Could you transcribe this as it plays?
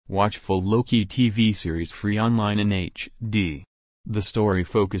Watch full Loki TV series free online in HD. The story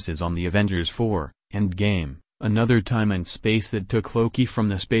focuses on the Avengers 4, Endgame, another time and space that took Loki from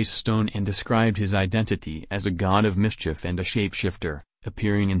the Space Stone and described his identity as a god of mischief and a shapeshifter,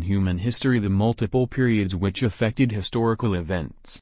 appearing in human history the multiple periods which affected historical events.